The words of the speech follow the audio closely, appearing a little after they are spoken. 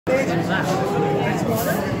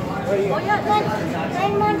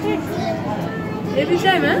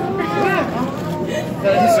Yapacağım ha?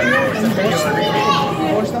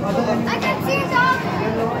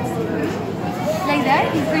 Like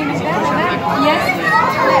that? He's doing like that? Yes.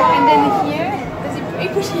 And then here. Does he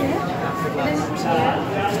push here? And then he push here.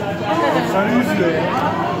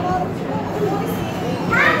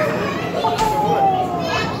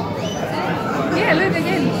 Yeah, look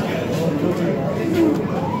again.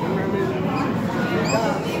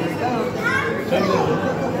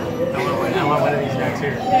 I want one of these guys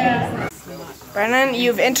here. Yeah. Brennan,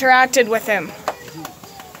 you've interacted with him.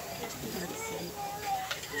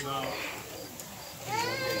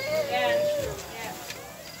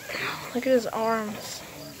 Look at his arms.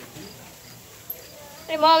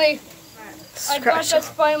 Hey, Molly. I brought Scratch that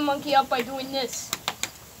spider monkey up by doing this.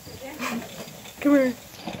 Come here.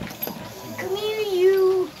 Come here,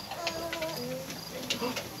 you.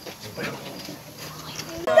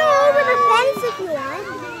 Go over the fence if you want.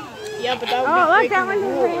 Yeah, but that would Oh, look, that one's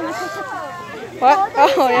What?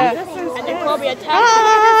 Oh, yeah. And then probably attack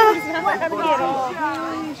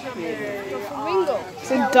the flamingo.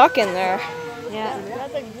 There's a duck in there. Yeah.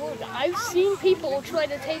 That's like wood. I've seen people try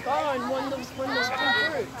to take on one of those pink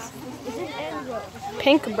birds. It's an angel.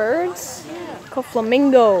 Pink birds? Called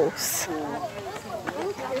flamingos.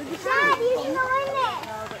 Dad, you can go in there.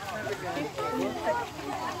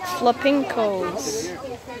 Flapinkos.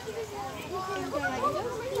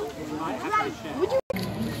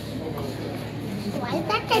 Why is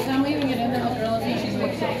that guy? I'm leaving it in there. I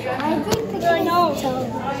think the guy knows.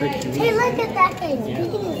 Hey, look at that guy.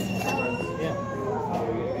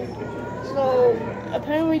 So,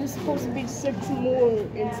 apparently there's supposed to be 6 more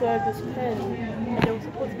inside this pen. And they were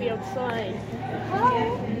supposed to be outside.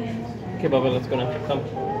 Okay, Bubba, let's go now. Come.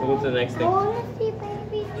 We'll go to the next thing. I want to see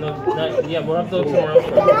baby. No, not, yeah, we'll have to look somewhere else.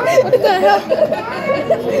 What the hell?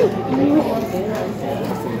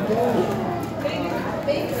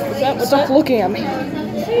 Stop looking at me.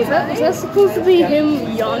 Was that supposed to be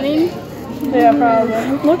him yawning? Yeah,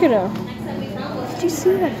 probably. Look at him. Did you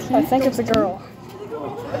see that? I think it's a girl.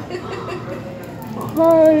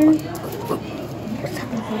 Hi.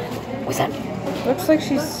 What's that? Looks like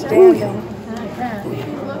she's standing.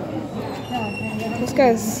 This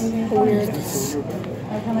guy's weird. This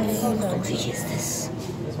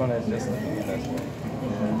one is just like this.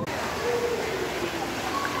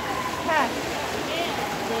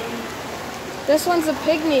 This one's a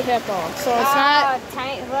pygmy hippo, so it's not.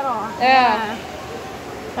 Tiny little. Yeah.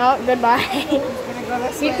 Oh, goodbye.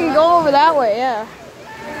 You can go over that way, yeah.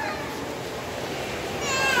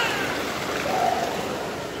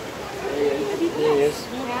 There he is.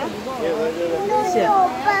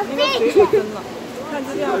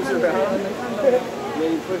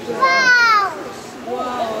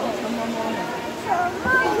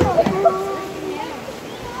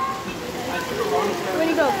 Where'd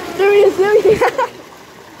he go? There he is, there he is.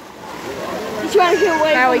 He's trying to get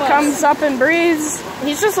away Now he from us. comes up and breathes.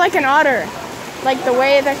 He's just like an otter, like the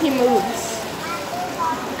way that he moves.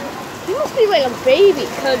 He must be like a baby,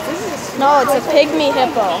 because this is No, it's a pygmy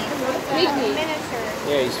hippo. pygmy.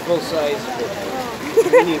 Yeah, he's full size.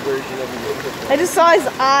 Mini version of him. I just saw his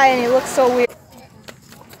eye and he looks so weird.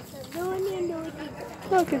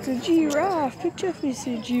 Look, it's a giraffe. Look, Jeffy,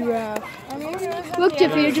 see a giraffe. Look,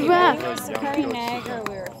 Jeffy, a giraffe.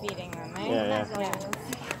 Yeah.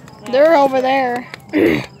 They're over there.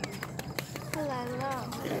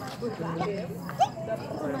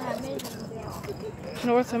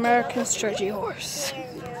 North American stretchy horse.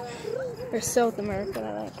 Or South American,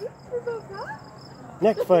 I think.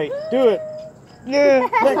 Neck fight. Do it. Yeah.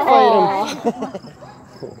 Neck fight him.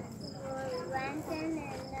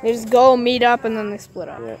 They just go meet up and then they split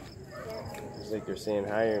up. Yeah. It's like they're saying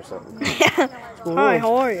hi or something. Hi,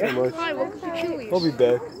 how are you? Hi, welcome to Chewy's. I'll be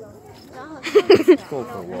back. Just going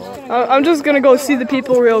for a walk. I'm just gonna go see the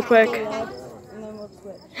people real quick.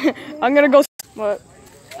 I'm gonna go. What?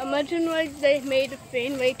 Imagine like they made a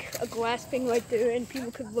thing, like a glass thing right there, and people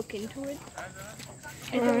could look into it.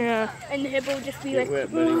 And, Oh, yeah. and the hippo would just be Get like, wet,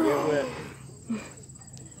 buddy. Get wet.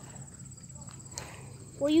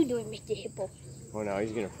 "What are you doing, Mr. Hippo?" Oh, now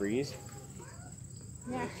he's gonna freeze. Is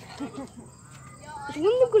one of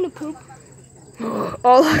them gonna poop?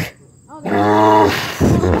 Oh, look.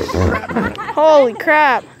 Holy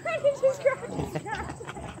crap.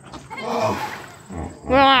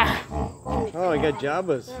 Ah, Oh, I got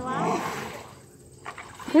Jabba's.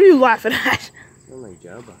 what are you laughing at? Oh my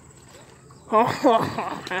Jabba.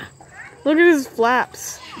 Look at his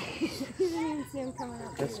flaps.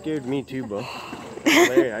 That scared me too, Bo.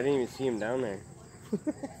 Larry, I didn't even see him down there.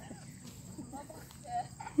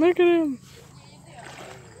 Look at him.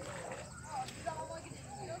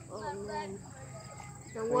 Oh man.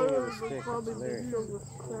 The water will probably be filled with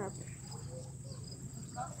crap.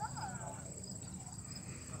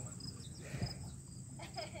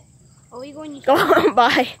 Are we going to Go on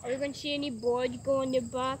by. Are we going to see any boards go in the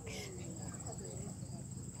box?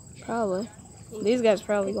 Probably. These guys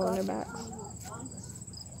probably go on their backs.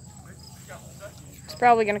 He's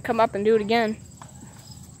probably gonna come up and do it again.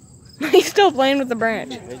 He's still playing with the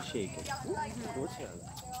branch. Head shaking.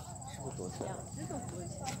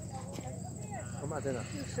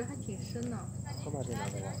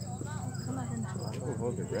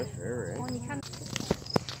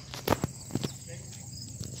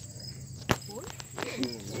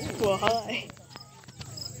 Well, hi.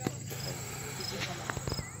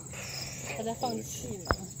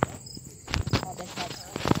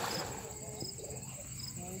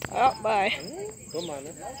 Oh, bye.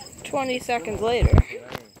 20 seconds later.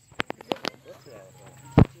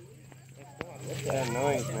 That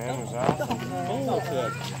noise, man, was awesome.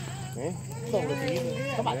 Eh?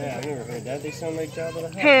 Yeah, I never heard that. They sound like Jabba the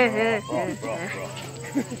Hutt.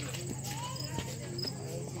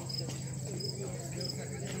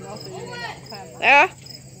 Yeah?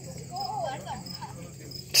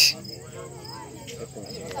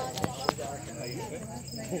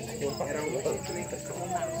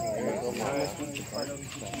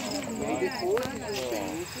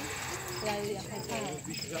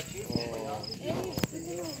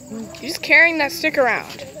 He's carrying that stick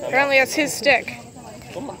around. Apparently that's his stick.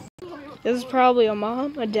 This is probably a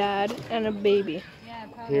mom, a dad, and a baby. Yeah,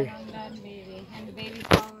 probably a mom, dad, and baby. And the baby's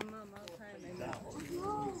calling mom all the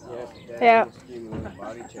time. Yeah.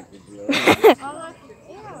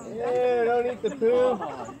 Yeah, don't eat the poo.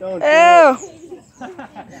 Don't Ew!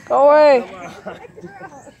 Go away.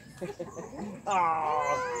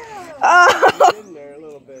 Oh. in there a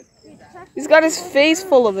little bit. He's got his face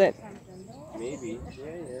full of it. Maybe.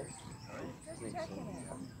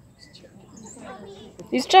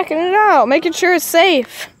 He's checking it out, making sure it's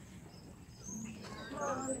safe.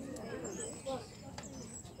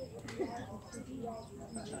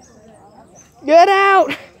 Get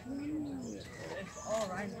out!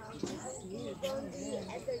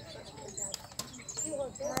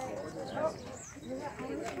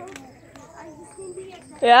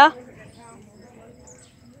 Yeah?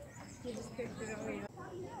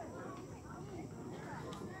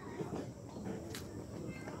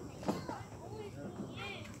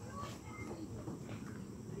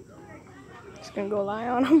 Just gonna go lie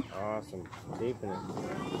on him. Awesome. Deep in it.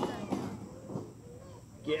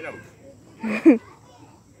 Get him.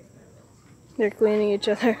 They're cleaning each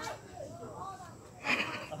other.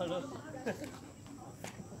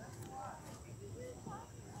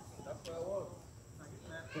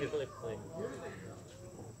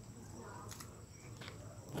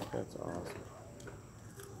 That's awesome.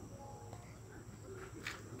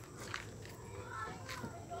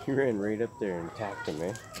 You ran right up there and tapped him,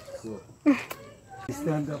 eh? Cool.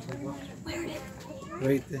 Stand up.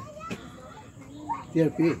 Right there.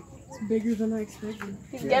 TRP. It's bigger than I expected.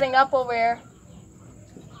 He's getting up over here.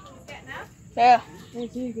 Yeah.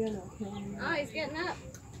 Where's he getting up? Oh, he's getting up.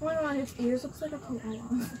 Oh my god, his ears looks like a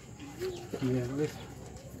koala. Yeah, listen.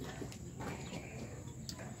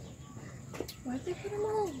 Why'd they put him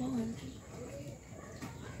all alone?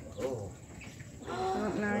 Oh.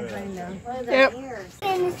 Yep.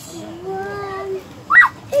 And swim.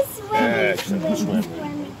 It's swim. Let's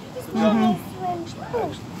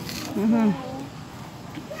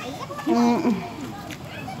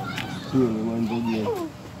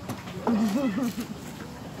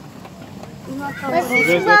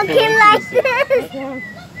smoking like this.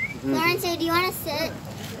 Lawrence, do you want to sit?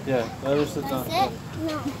 Yeah, let her sit down. Sit?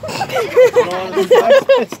 No.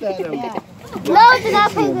 No, No, it's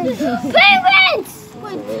not penguins. Penguins!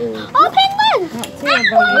 Oh, penguins! I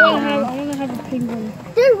want to have a penguin.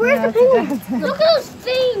 Dude, where's the penguins? Look at those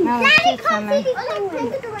things. Daddy, come see these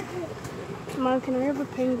penguins. Mom, can I have a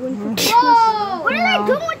penguin for Christmas? Whoa! What are they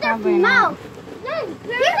doing with their mouth?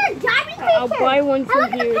 These are diving creatures. I'll buy one for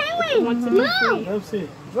Look at you. the penguins. Once Move. Let's see.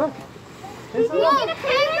 Look. You see the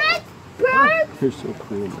penguins? Birds? They're so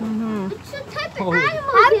cool. It's a type of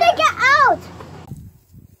animal. How did they get out?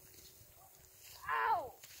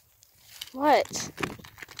 What?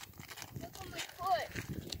 Look on my foot.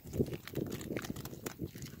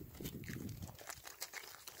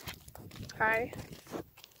 Hi.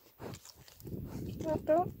 Oh,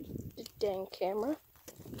 don't. Dang camera.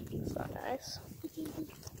 It's not nice.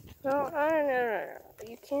 No, no.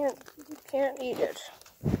 You can't eat it.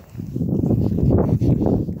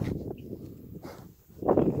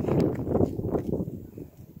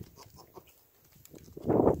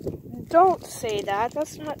 Don't say that.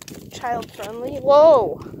 That's not child friendly.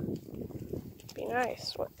 Whoa. Be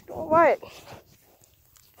nice. What? What?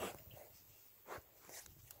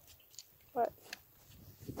 What?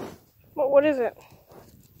 What is it?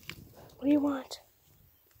 What do you want?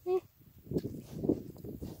 Hmm?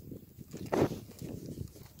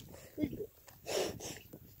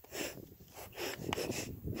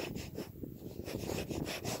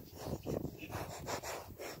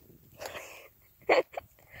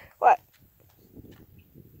 What?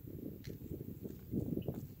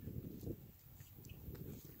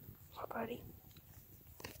 What, buddy?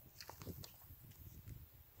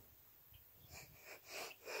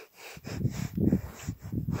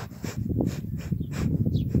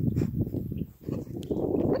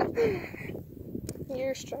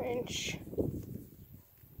 You're strange.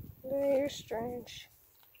 You're strange.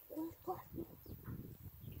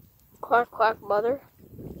 Quack, quack, mother?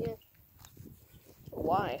 Yeah.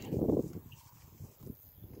 Why?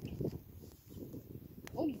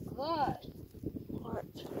 Oh God. What?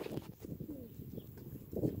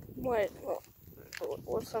 What?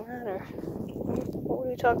 What's the matter? What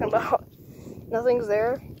are you talking about? Nothing's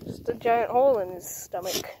there. Just a giant hole in his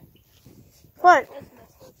stomach. What?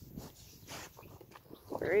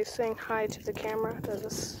 Are you saying hi to the camera? Does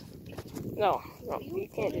this? No, you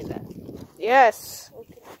can't do that. Yes.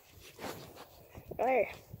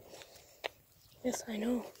 Hey. Yes, I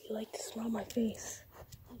know. You like to smell my face.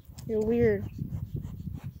 You're weird.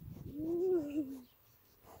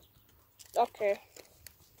 Okay.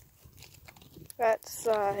 That's,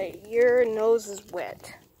 your nose is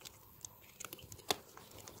wet.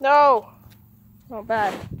 No! Oh,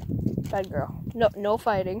 bad. Bad girl. No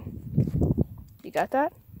fighting. You got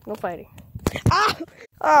that? No fighting. Ah!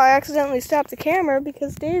 Oh, I accidentally stopped the camera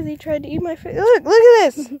because Daisy tried to eat my face. Look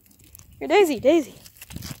at this! You're Daisy.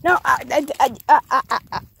 No,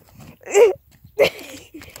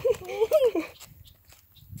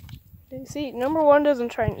 See, number one doesn't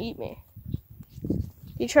try and eat me.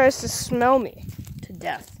 He tries to smell me to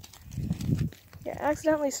death. Yeah, I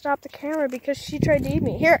accidentally stopped the camera because she tried to eat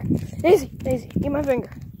me. Here, Daisy, eat my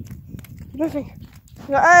finger. Eat my finger.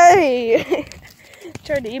 Hey!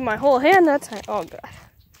 Tried to eat my whole hand that time. Oh, God.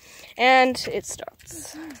 And it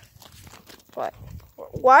starts. What?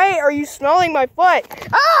 Why are you smelling my foot?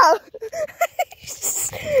 Ah!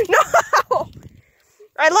 No!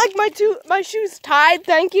 I like my shoes tied,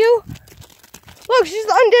 thank you. Look, she's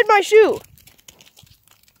undid my shoe.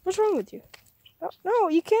 What's wrong with you? No,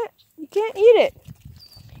 you can't eat it.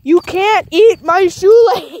 You can't eat my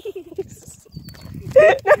shoelace.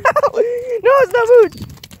 No, it's not food.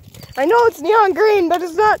 I know it's neon green, but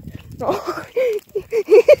it's not. No.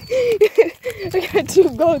 I got two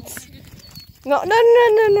goats. No.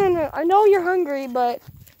 I know you're hungry, but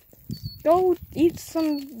go eat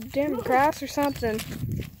some damn grass or something.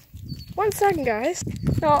 1 second, guys.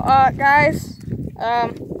 No, guys.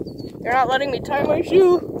 They're not letting me tie my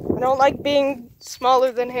shoe. I don't like being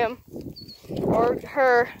smaller than him. Or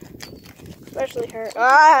her. Especially her.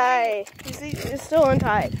 Aye! You see, it's still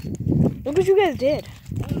untied. Look what you guys did.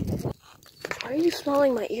 Why are you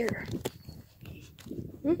smelling my ear?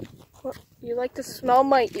 Hmm? What? You like to smell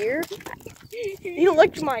my ear? You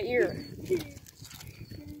licked my ear.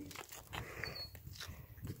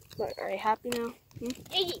 What, are you happy now? Hmm?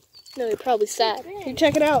 No, you're probably sad. Here,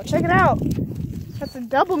 check it out. Check it out. That's a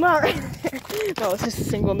double knot right there. No, it's just a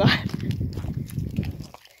single knot.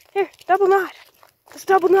 Here, double knot. It's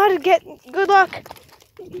double knotted. Get good luck.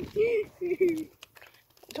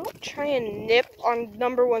 Don't try and nip on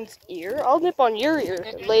number one's ear. I'll nip on your ear,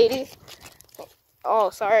 lady. Oh,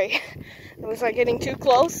 sorry. Was I getting too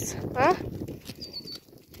close? Huh?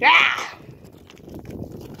 Ah!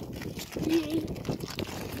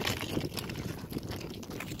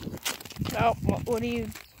 No, what do you...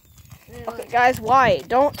 Okay, guys, why?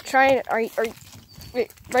 Don't try and...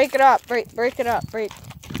 Wait, break it up. Break it up.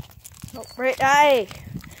 No, Hey!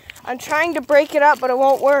 I'm trying to break it up, but it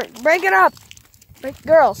won't work. Break it up!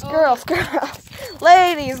 Girls.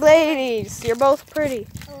 Ladies. You're both pretty.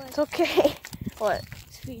 It's okay. What?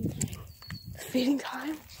 It's feeding time. Feeding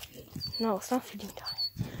time? No, it's not feeding time.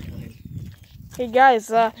 Hey guys,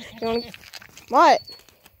 you want to... What?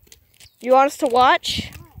 You want us to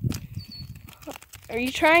watch? Are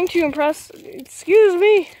you trying to impress... Excuse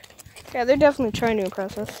me. Yeah, they're definitely trying to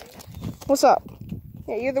impress us. What's up?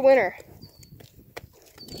 Yeah, you're the winner.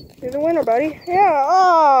 You're the winner, buddy. Yeah,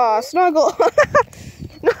 oh, snuggle.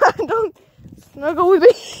 No, don't snuggle with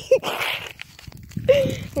me.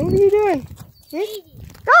 What are you doing?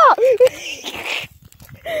 Ah!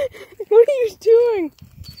 What are you doing?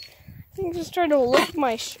 think just trying to lick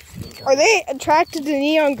my Are they attracted to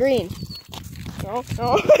neon green? No,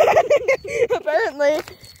 no. Apparently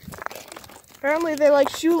they like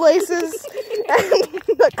shoelaces and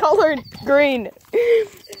the color green.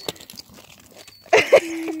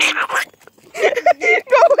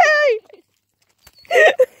 Go away!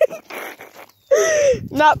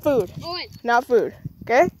 Not food. Owen. Not food.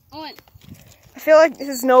 Okay? Owen. I feel like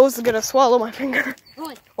his nose is gonna swallow my finger.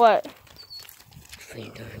 Owen. What?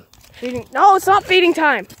 Feeding time. Feeding? No, it's not feeding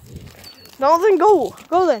time. No, then go.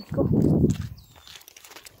 Go then. Go.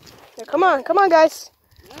 Yeah, come on, guys.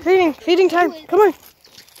 Feeding time. Come on.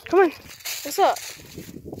 What's up?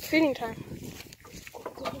 Feeding time.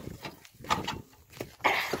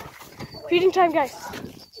 Feeding time, guys.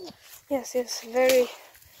 Yes, very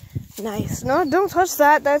nice. No, don't touch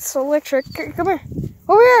that. That's electric. Come here.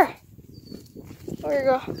 Over here. There you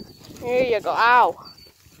go. There you go. Ow.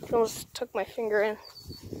 Almost took my finger in.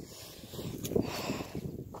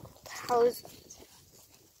 What the hell is it?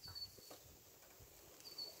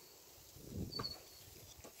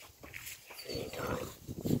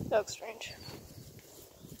 That looks strange.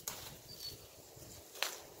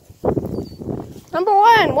 Number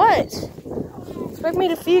one, what? Expect me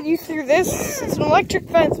to feed you through this? It's an electric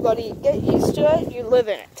fence, buddy. Get used to it. You live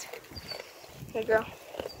in it. Here you go.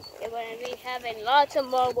 We're going to be having lots of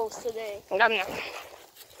marbles today. Nom, nom.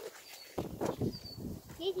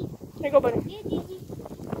 Here you go, buddy.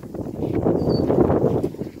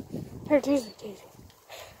 Here, Daisy.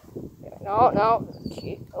 No.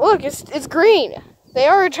 Look, it's green. They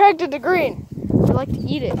are attracted to green. They like to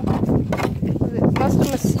eat it. That's a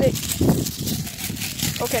mistake.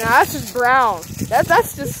 Okay, now that's just brown.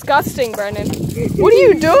 That's disgusting, Brendan. What are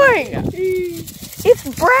you doing? It's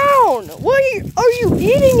brown. Why are you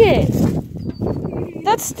eating it?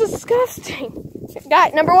 That's disgusting.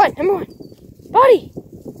 Guy, number one. Buddy.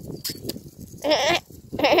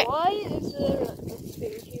 Why is there a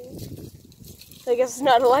thing here? I guess it's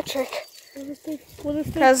not electric. What is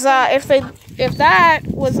Because if that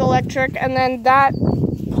was electric, and then that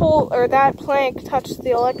pole or that plank touched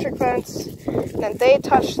the electric fence, and then they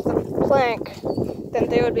touched the plank, then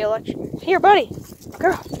they would be electric. Here, buddy,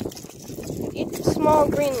 girl, eat the small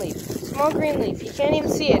green leaf. Small green leaf. You can't even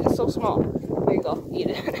see it. It's so small. There you go.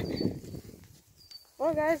 Eat it.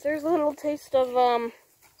 Well, guys, there's a little taste of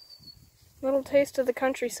the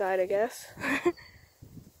countryside, I guess.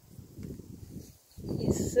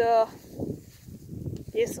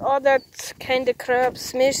 Yes, all that kind of crap.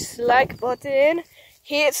 Smash the like button,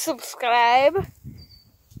 hit subscribe,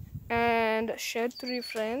 and share to your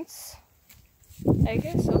friends. I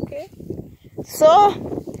guess, okay. So,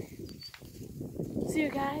 see you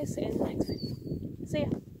guys in the next video. See ya.